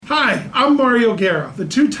Hi, I'm Mario Guerra, the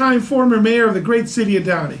two-time former mayor of the great city of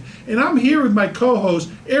Downey, and I'm here with my co-host,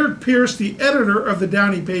 Eric Pierce, the editor of the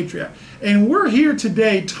Downey Patriot. And we're here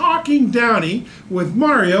today talking Downey with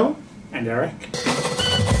Mario and Eric.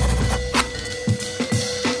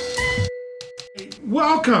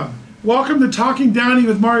 Welcome to Talking Downey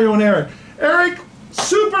with Mario and Eric. Eric,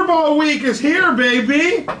 Super Bowl week is here,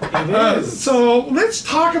 baby. It is. So let's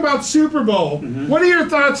talk about Super Bowl. What are your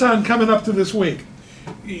thoughts on coming up to this week?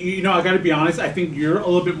 You know, I got to be honest, I think you're a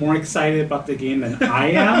little bit more excited about the game than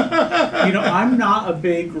I am. You know, I'm not a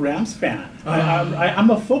big Rams fan. I'm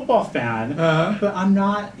a football fan, but I'm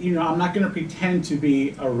not, I'm not going to pretend to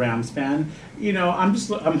be a Rams fan. You know, I'm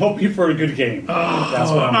hoping for a good game.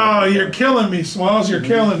 That's what I'm you're killing me, Smalls. You're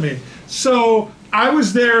killing me. So I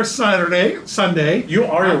was there Sunday. You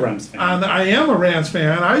are a Rams fan. I am a Rams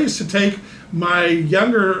fan. I used to take my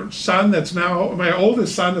younger son my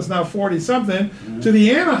oldest son that's now 40-something, to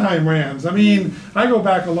the Anaheim Rams. I mean, I go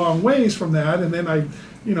back a long ways from that, and then I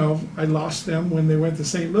lost them when they went to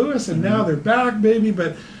St. Louis, and now they're back, baby.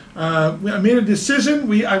 But I made a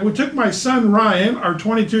decision. I took my son Ryan, our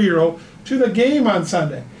 22-year-old, to the game on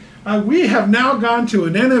Sunday. We have now gone to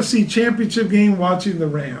an NFC Championship game watching the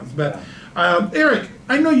Rams. But Eric,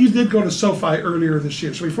 I know you did go to SoFi earlier this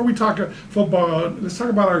year. So before we talk football, let's talk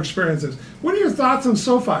about our experiences. What are your thoughts on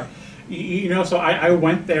SoFi? So I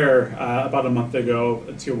went there about a month ago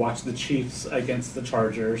to watch the Chiefs against the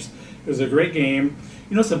Chargers. It was a great game.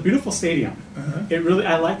 It's a beautiful stadium.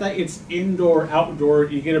 I like that it's indoor, outdoor.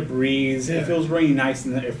 You get a breeze. Yeah. It feels really nice,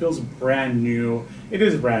 and it feels brand new. It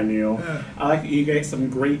is brand new. Yeah. I like you get some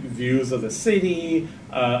great views of the city,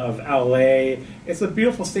 of LA. It's a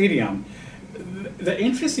beautiful stadium. The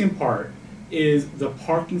interesting part is the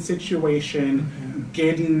parking situation,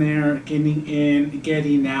 getting there, getting in,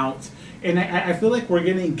 getting out. And I feel like we're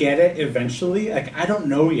going to get it eventually. Like, I don't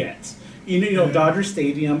know yet. Dodger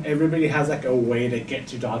Stadium, everybody has like a way to get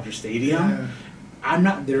to Dodger Stadium. Yeah. I'm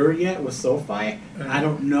not there yet with SoFi. I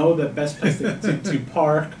don't know the best place to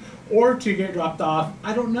park or to get dropped off.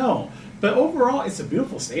 I don't know. But overall, it's a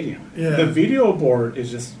beautiful stadium. Yeah. The video board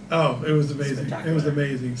is just it was amazing. It was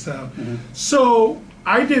amazing. So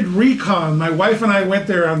I did recon. My wife and I went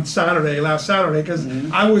there on last Saturday, because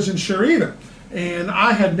I wasn't sure either. And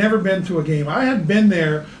I had never been to a game. I had been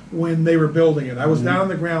there when they were building it. I was down on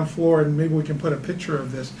the ground floor, and maybe we can put a picture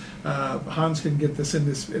of this. Hans can get this in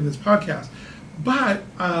this podcast. But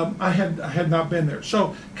I had not been there.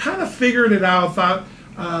 So kind of figured it out, thought,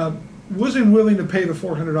 wasn't willing to pay the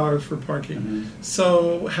 $400 for parking.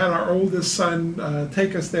 So had our oldest son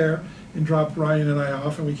take us there and dropped Ryan and I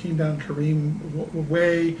off, and we came down Kareem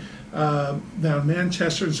Way, down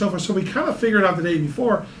Manchester and so forth. So we kind of figured out the day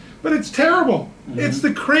before, but it's terrible. It's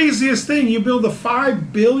the craziest thing. You build a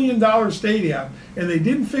 $5 billion stadium, and they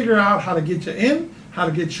didn't figure out how to get you in, how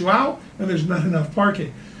to get you out, and there's not enough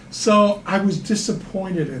parking. So I was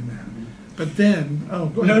disappointed in that. But then,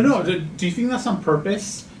 go ahead. No. Do you think that's on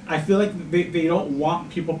purpose? I feel like they don't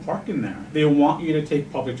want people parking there. They want you to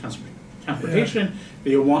take public transportation. Yeah.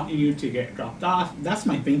 They want you to get dropped off. That's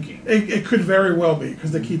my thinking. It could very well be,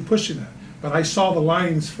 because they keep pushing that. But I saw the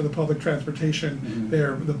lines for the public transportation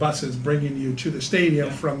there, the buses bringing you to the stadium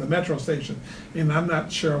from the metro station. And I'm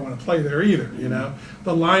not sure I want to play there either,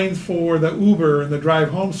 The lines for the Uber and the drive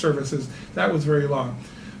home services, that was very long.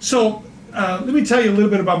 So let me tell you a little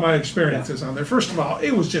bit about my experiences on there. First of all,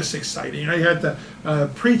 it was just exciting. I had to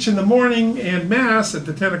preach in the morning and mass at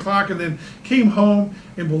the 10 o'clock, and then came home,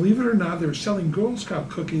 and believe it or not, they were selling Girl Scout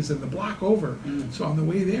cookies in the block over. So on the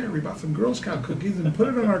way there, we bought some Girl Scout cookies and put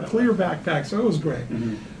it in our clear backpack, so it was great.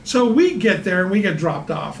 So we get there, and we get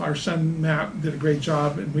dropped off. Our son, Matt, did a great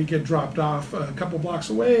job, and we get dropped off a couple blocks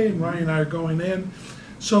away, and Ryan and I are going in.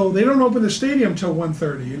 So they don't open the stadium till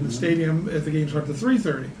 1:30, and the stadium, if the game starts at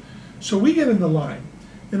 3:30. So we get in the line,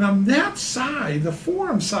 and on that side, the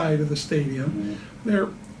Forum side of the stadium,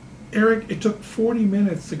 Eric, it took 40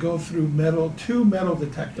 minutes to go through two metal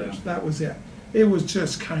detectors. Yeah. That was it. It was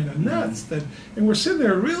just kind of nuts. And we're sitting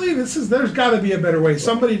there, really, there's got to be a better way.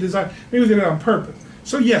 Somebody designed, maybe they did it on purpose.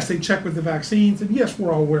 So yes, they check with the vaccines, and yes,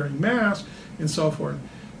 we're all wearing masks and so forth.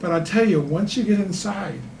 But I tell you, once you get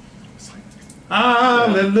inside, it's like,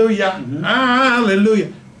 hallelujah,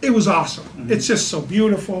 hallelujah. It was awesome. It's just so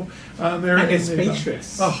beautiful. And it's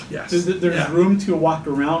spacious. Oh, yes. There's room to walk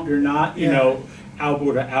around. You're not,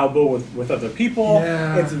 elbow to elbow with other people.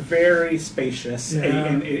 Yeah. It's very spacious,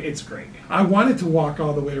 and it's great. I wanted to walk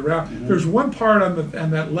all the way around. There's one part on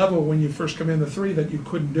that level when you first come in the 3 that you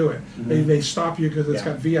couldn't do it. They stop you because it's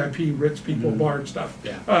got VIP, rich people, bar and stuff,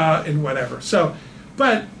 and whatever. So,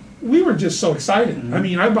 but we were just so excited. Mm-hmm. I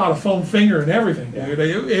mean, I bought a foam finger and everything. Yeah.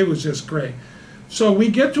 Dude. It was just great. So we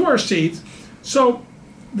get to our seats. So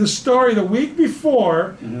the story, the week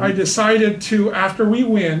before, Mm-hmm. I decided to, after we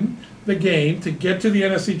win the game, to get to the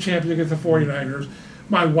NFC Championship against the 49ers.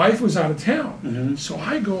 My wife was out of town. Mm-hmm. So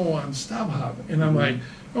I go on StubHub, and I'm like,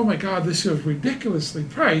 oh my God, this is ridiculously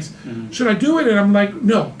priced. Should I do it? And I'm like,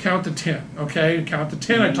 no, count to 10, okay? Count to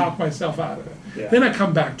 10, I talk myself out of it. Yeah. Then I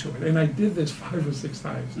come back to it, and I did this 5 or 6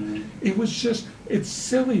 times. It was just, it's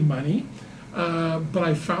silly money, but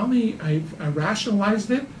I finally, I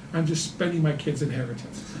rationalized it. I'm just spending my kid's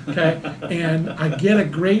inheritance, okay? And I get a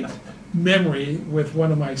great memory with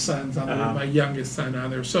one of my sons on there, my youngest son on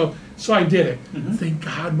there. So I did it. Thank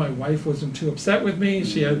God my wife wasn't too upset with me.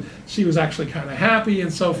 She was actually kind of happy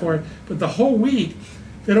and so forth. But the whole week,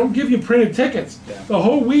 they don't give you printed tickets. Yeah. The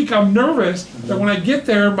whole week I'm nervous that when I get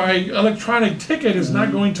there, my electronic ticket is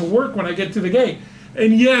not going to work when I get to the gate.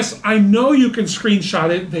 And yes, I know you can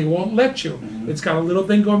screenshot it. They won't let you. It's got a little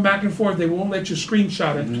thing going back and forth. They won't let you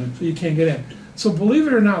screenshot it, so you can't get in. So believe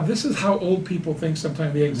it or not, this is how old people think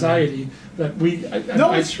sometimes, the anxiety that we...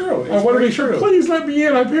 No, it's true. I want to make sure, true. please let me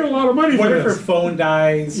in. I paid a lot of money What for if your this. phone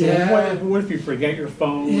dies? Yeah. What if you forget your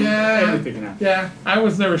phone? Yeah. Everything can happen. Yeah, I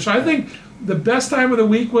was never sure. I think the best time of the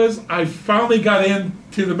week was I finally got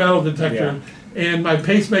into the metal detector and my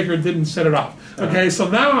pacemaker didn't set it off. Okay, so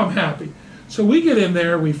now I'm happy. So we get in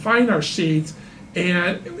there, we find our seats,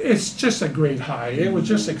 and it's just a great high. It was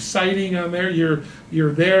just exciting on there. You're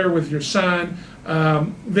there with your son.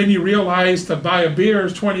 Then you realize to buy a beer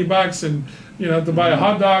is $20, and to buy a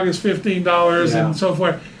hot dog is $15 and so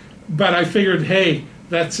forth. But I figured, hey,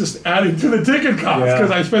 that's just adding to the ticket cost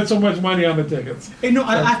because I spent so much money on the tickets. Hey, no,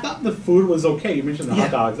 I thought the food was okay. You mentioned the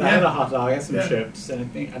hot dogs. I had Yeah. a hot dog. I had some chips, and I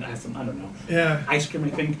think I had some, I don't know, Yeah. ice cream. I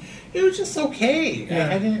think it was just okay. Yeah.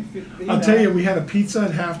 I didn't. I'll tell you, we had a pizza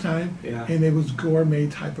at halftime, Yeah. and it was gourmet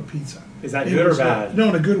type of pizza. Is that It good or was bad? No,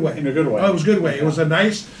 in a good way. In a good way. Oh, it was a good way. It was a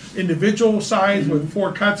nice individual size with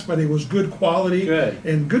 4 cuts, but it was good quality. Good.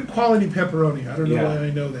 And good quality pepperoni. I don't know Yeah. why I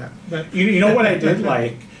know that. But You know what I did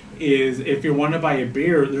like is if you want to buy a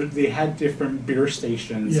beer, they had different beer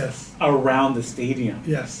stations Yes. around the stadium.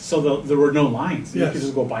 Yes. So there were no lines. You Yes. could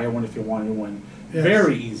just go buy one if you wanted one. Yes.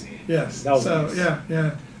 Very easy. Yes. That was So nice.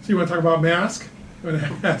 yeah. So you want to talk about mask? You want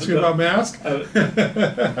to ask me about mask?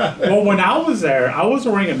 Well, when I was there, I was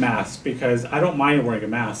wearing a mask because I don't mind wearing a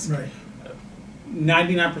mask. Right.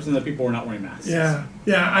 99% of the people were not wearing masks. Yeah,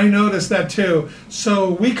 I noticed that too.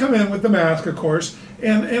 So we come in with the mask, of course,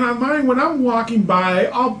 and on mine, when I'm walking by,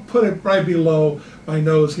 I'll put it right below my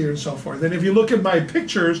nose here and so forth. And if you look at my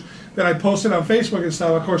pictures that I posted on Facebook and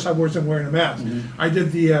stuff, of course I wasn't wearing a mask. I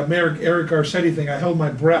did the Eric Garcetti thing. I held my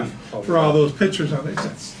breath for all those pictures on it.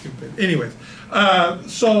 That's stupid. Anyways,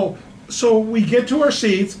 so we get to our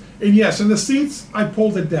seats, and yes, in the seats, I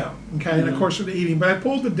pulled it down, okay, and of course with the eating, but I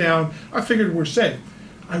pulled it down. I figured we're safe.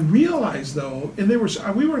 I realized though, and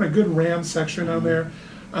we were in a good Rams section on there.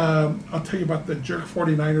 I'll tell you about the jerk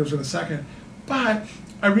 49ers in a second, but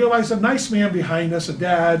I realized a nice man behind us, a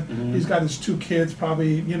dad. He's got his 2 kids,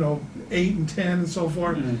 probably 8 and 10 and so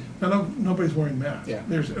forth. Nobody's wearing masks. Yeah.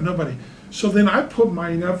 There's nobody. So then I put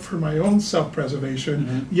mine up for my own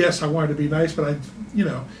self-preservation. Yes, I wanted to be nice, but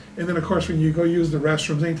and then of course when you go use the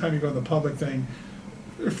restrooms, anytime you go to the public thing,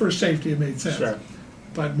 for safety it made sense. Sure.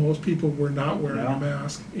 But most people were not wearing No. a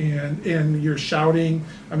mask, and you're shouting.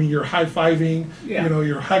 I mean, you're high-fiving. Yeah.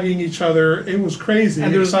 You're hugging each other. It was crazy.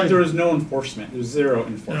 And exciting. there was no enforcement. There was zero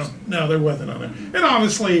enforcement. No, there wasn't on it. And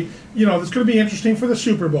obviously, it's going to be interesting for the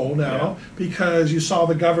Super Bowl now because you saw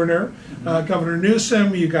the governor, Governor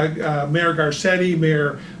Newsom. You got Mayor Garcetti,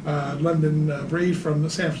 Mayor London Breed from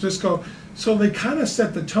San Francisco. So they kind of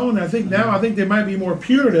set the tone. I think now, I think they might be more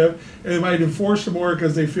punitive and they might enforce it more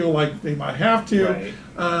because they feel like they might have to. Right.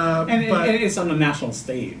 And it's on the national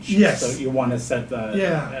stage. Yes. So you want to set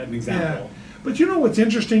an example. Yeah. But what's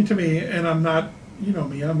interesting to me, and I'm not,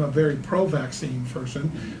 me, I'm a very pro-vaccine person.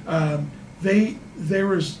 There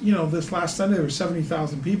was, this last Sunday there were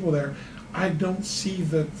 70,000 people there. I don't see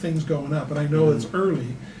the things going up, and I know it's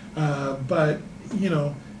early, but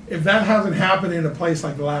if that hasn't happened in a place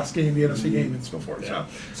like the last game, the NFC game, and so forth. Yeah.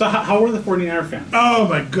 So how were the 49er fans? Oh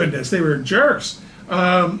my goodness, they were jerks.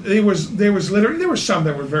 There were some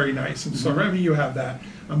that were very nice, and so I mean you have that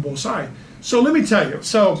on both sides. So let me tell you.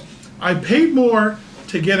 So I paid more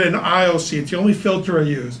to get an aisle seat. It's the only filter I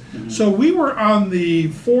use. So we were on the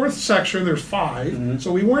 4th section. There's 5.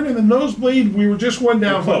 So we weren't in the nosebleed. We were just one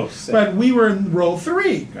down. Close. But we were in row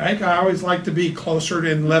 3. Right? I always like to be closer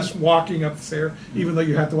and less walking up the stairs, even though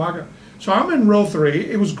you have to walk up. So I'm in row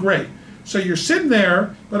 3. It was great. So you're sitting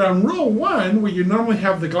there, but on row one, where you normally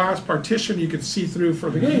have the glass partition you could see through for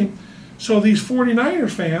the game, so these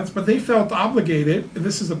 49ers fans, but they felt obligated, and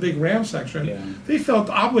this is a big Ram section, they felt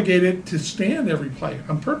obligated to stand every play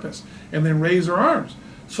on purpose and then raise their arms.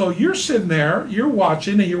 So you're sitting there, you're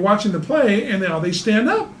watching, and you're watching the play, and now they stand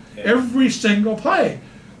up every single play.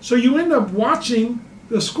 So you end up watching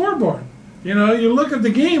the scoreboard. You know, you look at the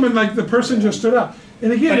game, and like the person just stood up.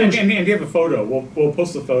 And again, and you have a photo. We'll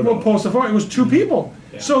post a photo. We'll post a photo. It was two people.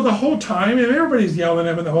 So the whole time, and everybody's yelling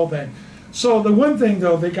at them and the whole thing. So the one thing,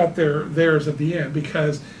 though, they got theirs at the end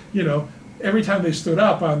because, you know, every time they stood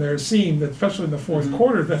up on their seam, especially in the fourth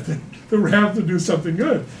quarter, that the Rams would do something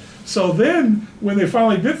good. So then, when they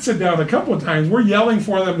finally did sit down a couple of times, we're yelling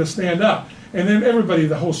for them to stand up. And then everybody,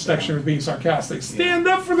 the whole section was being sarcastic. Stand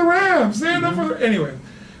up for the Rams! Stand up for the... Anyway,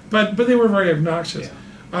 but they were very obnoxious.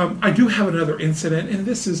 I do have another incident, and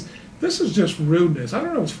this is just rudeness. I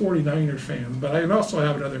don't know if it's 49ers fans, but I also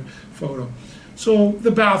have another photo. So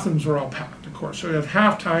the bathrooms were all packed, of course. So at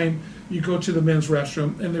halftime, you go to the men's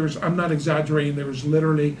restroom, and there was, I'm not exaggerating, there was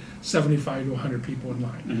literally 75 to 100 people in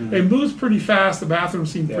line. It moves pretty fast. The bathroom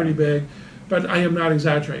seemed pretty big, but I am not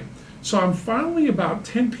exaggerating. So I'm finally about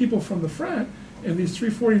 10 people from the front, and these 3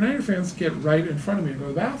 49er fans get right in front of me to go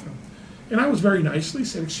to the bathroom. And I was very nicely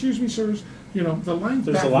said, "Excuse me, sirs, you know, the line's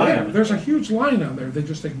back there. There's a huge line on there." They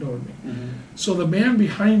just ignored me. So the man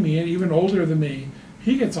behind me, and even older than me,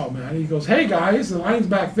 he gets all mad. He goes, "Hey guys, the line's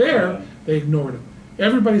back there." They ignored him.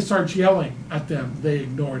 Everybody starts yelling at them. They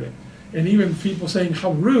ignored it. And even people saying,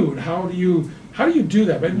 "How rude, how do you do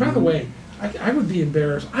that?" But by the way, I would be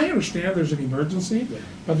embarrassed. I understand there's an emergency,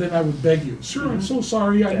 but then I would beg you, "Sir, I'm so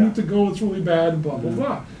sorry, I need to go, it's really bad," and blah, blah,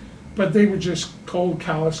 blah. But they were just cold,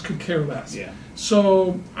 callous, could care less.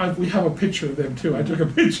 So we have a picture of them too. I took a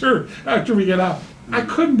picture after we get out. I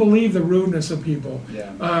couldn't believe the rudeness of people.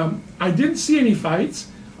 I didn't see any fights.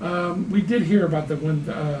 We did hear about the one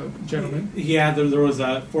gentleman. Yeah, there was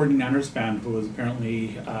a 49ers fan who was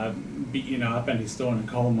apparently beaten up, and he's still in a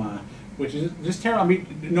coma, which is just terrible. I mean,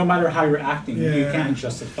 no matter how you're acting, you can't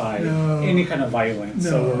justify any kind of violence.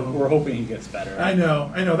 So we're hoping he gets better. I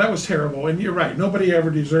know. That was terrible. And you're right. Nobody ever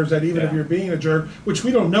deserves that, even if you're being a jerk, which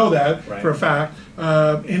we don't know that for a fact.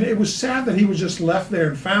 And it was sad that he was just left there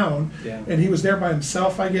and found. And he was there by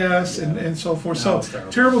himself, I guess, and so forth. No, so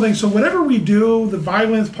terrible thing. So whatever we do, the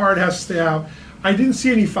violence part has to stay out. I didn't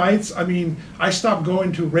see any fights. I mean, I stopped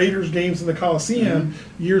going to Raiders games in the Coliseum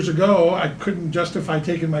years ago. I couldn't justify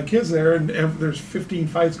taking my kids there, and there's 15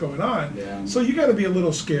 fights going on. So you got to be a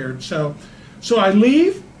little scared. So I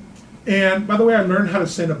leave, and by the way, I learned how to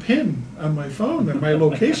send a pin on my phone and my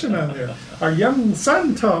location on there. Our young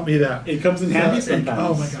son taught me that. It comes in handy sometimes.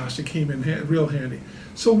 Oh my gosh, it came in real handy.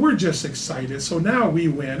 So we're just excited. So now we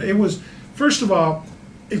win. It was, first of all,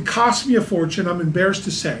 it cost me a fortune, I'm embarrassed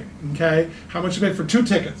to say, okay? How much I paid for 2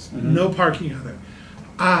 tickets, no parking on it.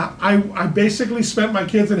 I basically spent my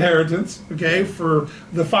kids' inheritance, okay, for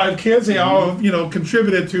the 5 kids. They all,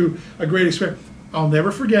 contributed to a great experience. I'll never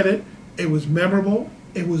forget it. It was memorable.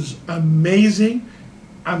 It was amazing.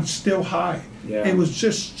 I'm still high. It was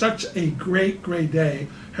just such a great, great day.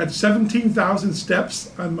 Had 17,000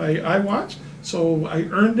 steps on my iWatch, so I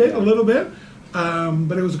earned it a little bit,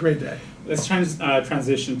 but it was a great day. Let's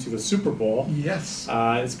transition to the Super Bowl. Yes.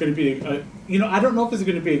 It's going to be, I don't know if it's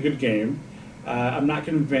going to be a good game. I'm not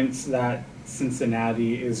convinced that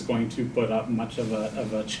Cincinnati is going to put up much of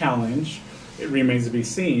a challenge. It remains to be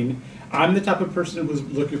seen. I'm the type of person who's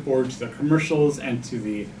looking forward to the commercials and to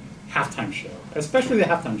the halftime show, especially the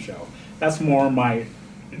halftime show. That's more my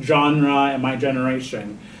genre and my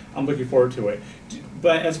generation. I'm looking forward to it.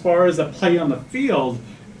 But as far as a play on the field,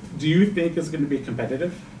 do you think it's going to be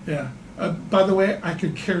competitive? Yeah. By the way, I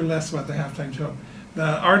could care less about the halftime show.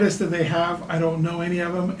 The artists that they have, I don't know any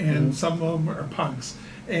of them, and some of them are punks.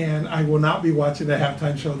 And I will not be watching the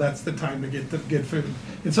halftime show. That's the time to get food.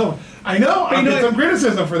 And so I know I get some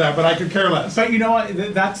criticism for that, but I could care less. But you know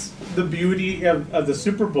what? That's the beauty of the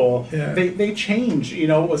Super Bowl. They change.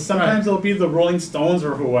 Sometimes it'll be the Rolling Stones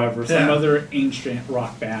or whoever, some other ancient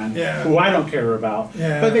rock band who I don't care about.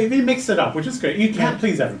 But they mix it up, which is great. You can't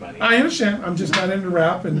please everybody. I understand. I'm just not into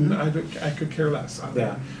rap, and I could care less on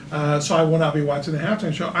that. So I will not be watching the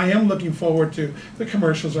halftime show. I am looking forward to the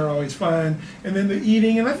commercials. Are always fun, and then the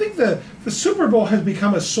eating. And I think the Super Bowl has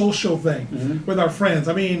become a social thing with our friends.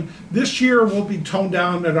 I mean, this year we'll be toned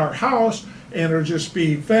down at our house, and it'll just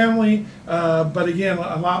be family. But again,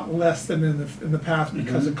 a lot less than in the past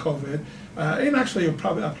because of COVID. And actually, I'll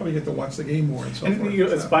probably get to watch the game more and so forth.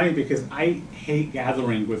 It's funny because I hate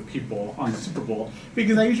gathering with people on the Super Bowl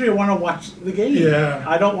because I usually want to watch the game.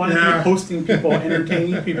 I don't want to be hosting people,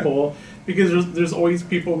 entertaining people. because there's always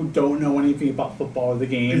people who don't know anything about football or the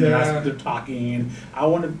game. They're talking. I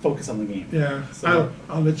want to focus on the game. Yeah, so.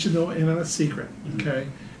 I'll let you know in on a secret, okay?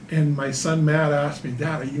 And my son Matt asked me,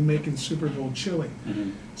 Dad, are you making Super Bowl chili?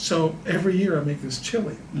 So every year I make this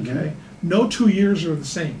chili, okay? No 2 years are the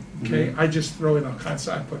same, okay? I just throw in all kinds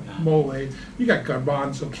of, I put mole, you got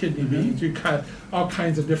garbanzo, kidney beans, you got all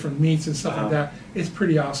kinds of different meats and stuff like that. It's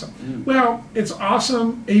pretty awesome. Well, it's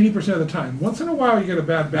awesome 80% of the time. Once in a while you get a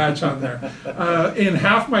bad batch on there. And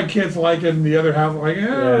half my kids like it and the other half are like,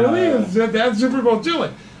 really? That's Super Bowl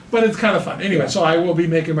chili. But it's kind of fun. Anyway, so I will be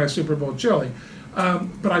making my Super Bowl chili.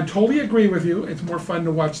 But I totally agree with you. It's more fun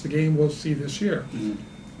to watch the game we'll see this year.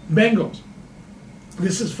 Bengals.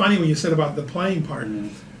 This is funny when you said about the playing part.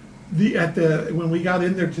 When we got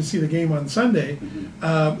in there to see the game on Sunday,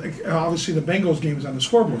 obviously the Bengals game was on the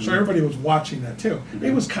scoreboard, so everybody was watching that too.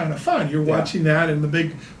 It was kind of fun. You're watching that and the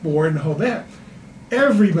big board and the whole bit.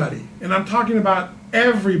 Everybody, and I'm talking about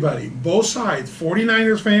everybody, both sides,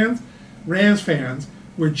 49ers fans, Rams fans,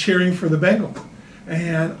 were cheering for the Bengals.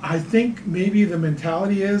 And I think maybe the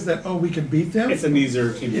mentality is that, we can beat them. It's an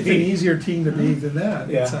easier team to beat. It's an easier team to beat than that.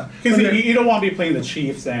 Yeah, because you don't want to be playing the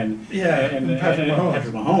Chiefs and Patrick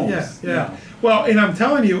Mahomes. Yeah. Well, and I'm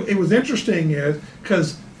telling you, it was interesting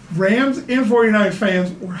because Rams and 49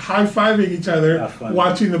 fans were high-fiving each other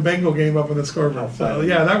watching the Bengal game up on the scoreboard. So,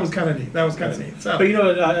 that was kind of neat. That was kind of neat. So,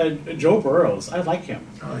 but, Joe Burrows, I like him.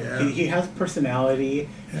 Oh, yeah. He has personality.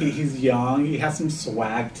 Yeah. He's young. He has some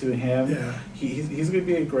swag to him. Yeah. He's going to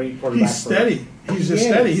be a great quarterback. He's steady. He's just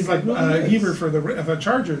steady. He's like Heber for the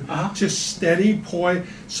Chargers. Just steady, poise.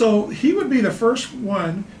 So he would be the first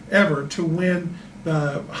one ever to win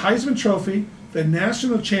the Heisman Trophy, the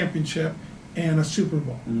national championship, and a Super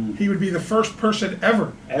Bowl. He would be the first person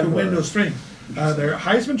ever to win those things. Their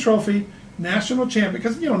Heisman Trophy, national champion,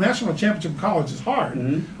 because national championship in college is hard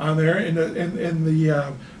on there,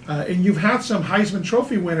 and you've had some Heisman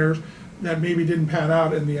Trophy winners that maybe didn't pan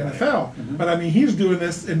out in the NFL. But I mean, he's doing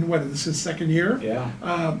this in this is his second year.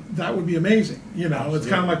 Yeah, that would be amazing. It's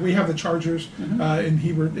kind of like we have the Chargers in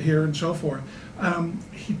Hebert here and so forth.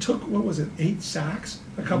 He took 8 sacks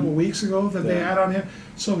a couple of weeks ago that they had on him.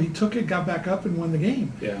 So he took it, got back up, and won the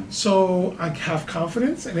game. Yeah. So I have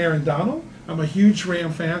confidence in Aaron Donald. I'm a huge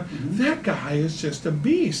Ram fan. That guy is just a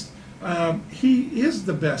beast. He is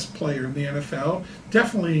the best player in the NFL,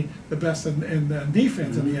 definitely the best in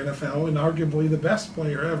defense in the NFL, and arguably the best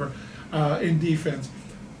player ever in defense.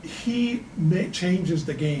 He changes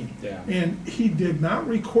the game. Yeah. And he did not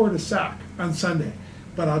record a sack on Sunday,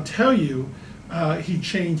 but I'll tell you, he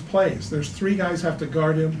changed plays. There's 3 guys have to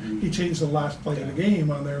guard him. He changed the last play of the game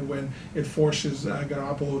on there when it forces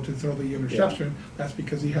Garoppolo to throw the interception. That's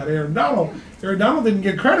because he had Aaron Donald. Aaron Donald didn't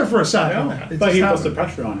get credit for a sack on that. But he was the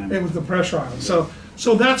pressure on him. It was the pressure on him.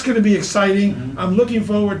 So that's going to be exciting. I'm looking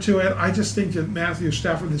forward to it. I just think that Matthew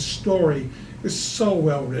Stafford, this story is so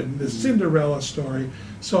well written, the Cinderella story.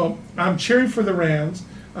 So I'm cheering for the Rams.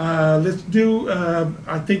 Let's do.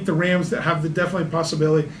 I think the Rams that have the definitely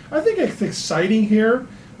possibility. I think it's exciting here.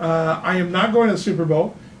 I am not going to the Super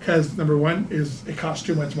Bowl because number one is it costs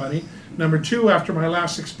too much money. Number two, after my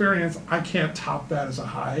last experience, I can't top that as a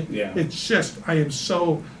high. Yeah. It's just I'm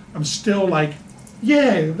still like,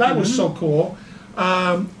 yay, that was so cool.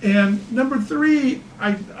 And number three,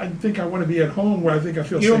 I think I want to be at home where I think I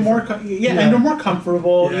feel safer. And you're more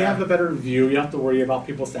comfortable. Yeah. You have a better view. You don't have to worry about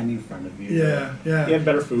people standing in front of you. Yeah. You have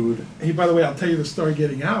better food. Hey, by the way, I'll tell you the story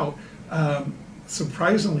getting out.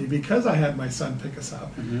 Surprisingly, because I had my son pick us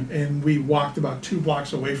up, and we walked about 2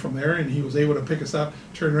 blocks away from there, and he was able to pick us up,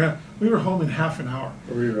 turn around. We were home in half an hour.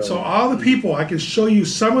 Really? So all the people, I can show you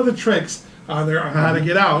some of the tricks on there on how to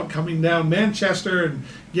get out, coming down Manchester and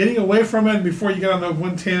getting away from it before you get on the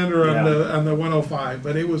 110 or on the 105.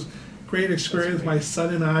 But it was great experience. My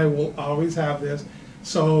son and I will always have this.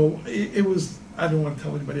 So it was. I don't want to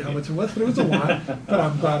tell anybody how much it was, but it was a lot. But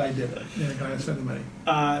I'm glad I did it. Yeah, glad I spent the money.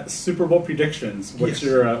 Super Bowl predictions. What's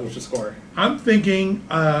your score? I'm thinking,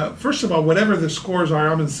 first of all, whatever the scores are,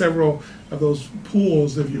 I'm in several of those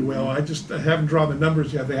pools, if you will. I haven't drawn the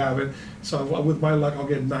numbers yet. They haven't. So with my luck, I'll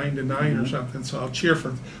get 9-9 or something. So I'll cheer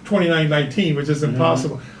for 29-19, which is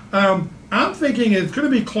impossible. I'm thinking it's going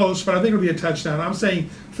to be close, but I think it'll be a touchdown. I'm saying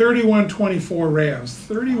 31-24 Rams.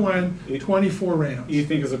 31-24 Rams. You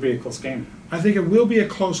think this will be a close game? I think it will be a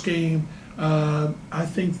close game. I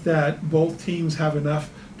think that both teams have enough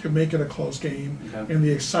to make it a close game, Okay. and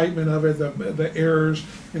the excitement of it, the errors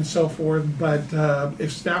and so forth. But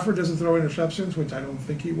if Stafford doesn't throw interceptions, which I don't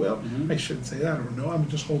think he will, I shouldn't say that, I don't know, I'm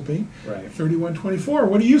just hoping. Right. 31-24,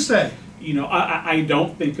 what do you say? You know, I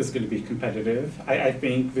don't think it's going to be competitive. I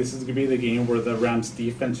think this is going to be the game where the Rams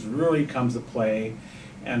defense really comes to play,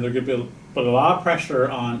 and they're going to put a lot of pressure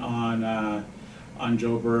on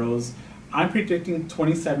Joe Burrows. I'm predicting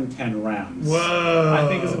 27-10 Rams. Whoa. I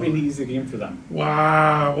think it's going to be an easy game for them.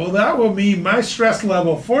 Wow. Well, that will mean my stress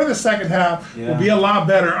level for the second half will be a lot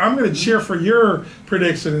better. I'm going to cheer for your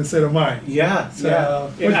prediction instead of mine. Yeah,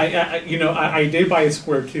 So, yeah. And I did buy a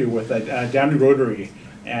square too with a Downey Rotary,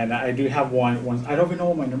 and I do have one. I don't even know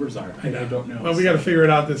what my numbers are. I don't know. Well, we got to figure it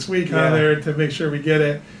out this week, Yeah. there to make sure we get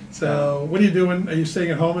it. So, what are you doing? Are you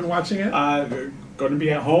staying at home and watching it? Going to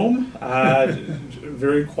be at home,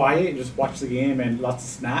 very quiet, just watch the game and lots of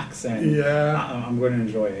snacks, and I'm going to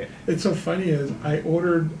enjoy it. It's so funny is I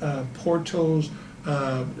ordered Porto's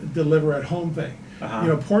deliver at home thing. You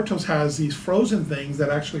know, Porto's has these frozen things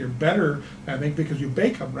that actually are better, I think, because you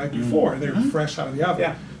bake them right before. They're fresh out of the oven.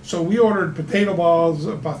 Yeah. So we ordered potato balls,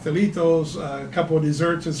 pastelitos, a couple of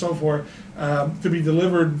desserts and so forth to be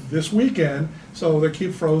delivered this weekend. So they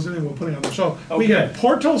keep frozen and we'll put it on the show. We got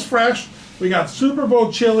Porto's fresh, we got Super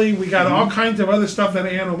Bowl chili, we got all kinds of other stuff that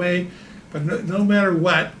Ann will make. But no matter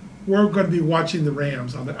what, we're going to be watching the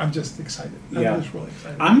Rams on it. I'm just excited. I'm just really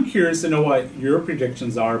excited. I'm curious to know what your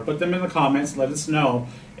predictions are. Put them in the comments. Let us know,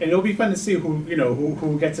 and it'll be fun to see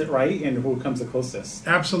who gets it right and who comes the closest.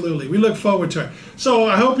 Absolutely, we look forward to it. So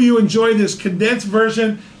I hope you enjoy this condensed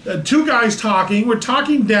version. Two guys talking. We're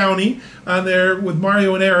talking Downey on there with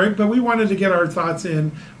Mario and Eric, but we wanted to get our thoughts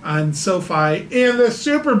in on SoFi and the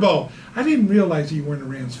Super Bowl. I didn't realize you weren't a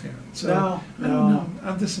Rams fan. So I don't know.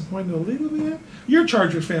 I'm disappointed a little bit. You're a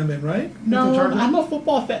Chargers fan then, right? No, I'm a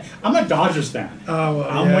football fan. I'm a Dodgers fan. Oh, well,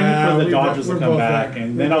 I'm waiting for the Dodgers to come back,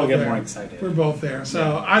 and then I'll get more excited. We're both there.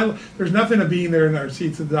 So there's nothing to being there in our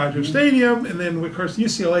seats at the Dodger Stadium. And then, of course,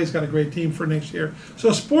 UCLA's got a great team for next year.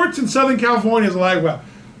 So sports in Southern California is alive well.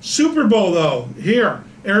 Super Bowl, though, here.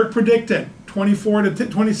 Eric predicted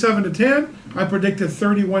 27-10. I predicted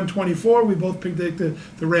 31-24. We both predicted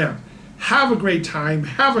the Rams. Have a great time.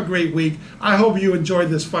 Have a great week. I hope you enjoyed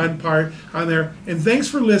this fun part on there. And thanks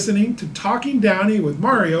for listening to Talking Downey with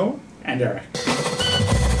Mario and Eric.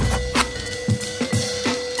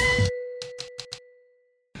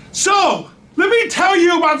 So, let me tell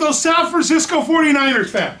you about those San Francisco 49ers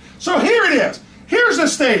fans. So here it is. Here's the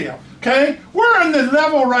stadium, okay? We're on the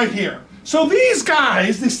level right here. So these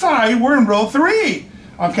guys decide we're in row 3.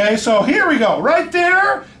 Okay, so here we go. Right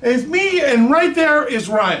there is me, and right there is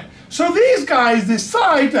Ryan. So these guys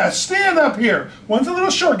decide to stand up here. One's a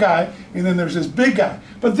little short guy, and then there's this big guy.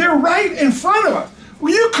 But they're right in front of us.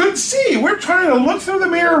 Well, you could see. We're trying to look through the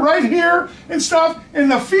mirror right here and stuff, and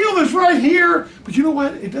the field is right here. But you know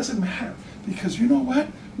what? It doesn't matter, because you know what?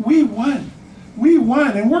 We won. We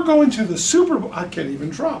won, and we're going to the Super Bowl. I can't even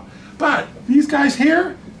draw. But these guys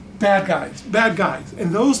here, bad guys. Bad guys.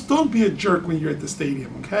 And those, don't be a jerk when you're at the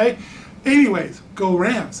stadium, okay? Anyways, go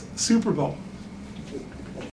Rams. Super Bowl.